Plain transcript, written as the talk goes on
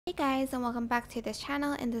Hey guys, and welcome back to this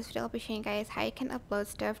channel. In this video I'll be showing you guys how you can upload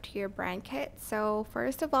stuff to your brand kit. So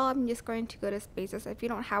first of all, I'm just going to go to Spaces. If you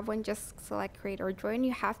don't have one, just select create or join.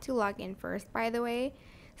 You have to log in first, by the way,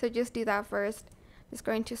 so just do that first. Just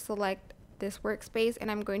going to select this workspace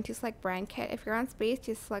and I'm going to select brand kit. If you're on Space,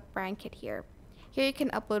 just select brand kit here. Here you can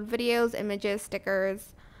upload videos, images,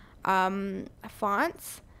 stickers,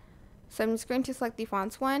 fonts. So I'm just going to select the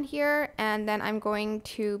fonts one here, and then I'm going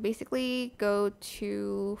to basically go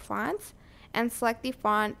to fonts and select the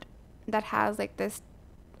font that has like this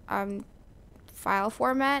file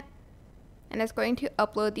format, and it's going to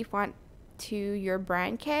upload the font to your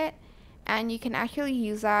brand kit. And you can actually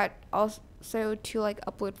use that also to like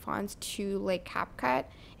upload fonts to like CapCut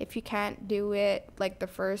if you can't do it like the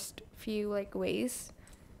first few like ways.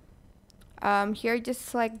 Here just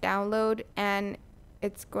select download, and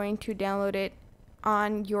it's going to download it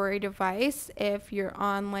on your device. If you're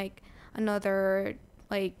on like another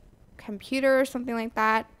like computer or something like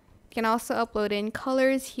that, you can also upload in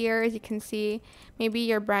colors here. As you can see, maybe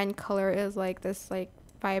your brand color is like this like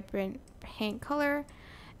vibrant pink color,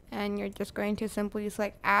 and you're just going to simply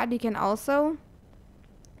select add. You can also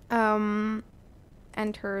enter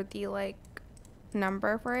the like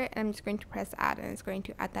number for it, and I'm just going to press add, and it's going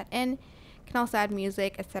to add that in. You can also add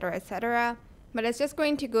music, etc., etc. But it's just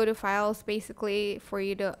going to go to files basically for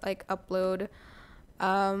you to like upload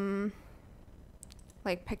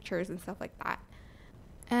like pictures and stuff like that.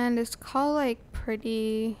 And it's called like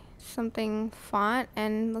pretty something font,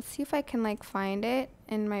 and let's see if I can like find it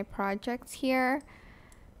in my projects here.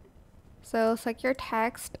 So select your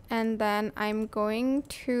text, and then I'm going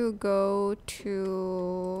to go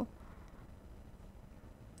to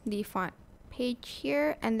the font page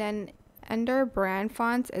here, and then under brand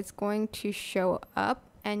fonts it's going to show up,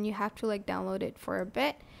 and you have to like download it for a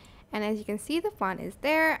bit. And as you can see, the font is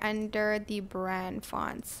there under the brand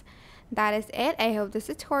fonts. That is it. I hope this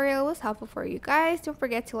tutorial was helpful for you guys. Don't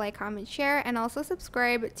forget to like, comment, share, and also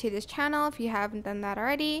subscribe to this channel if you haven't done that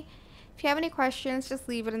already. If you have any questions, just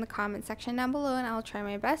leave it in the comment section down below, and I'll try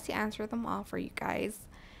my best to answer them all for you guys.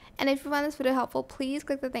 And if you found this video helpful, please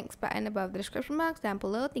click the thanks button above the description box down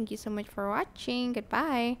below. Thank you so much for watching.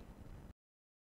 Goodbye.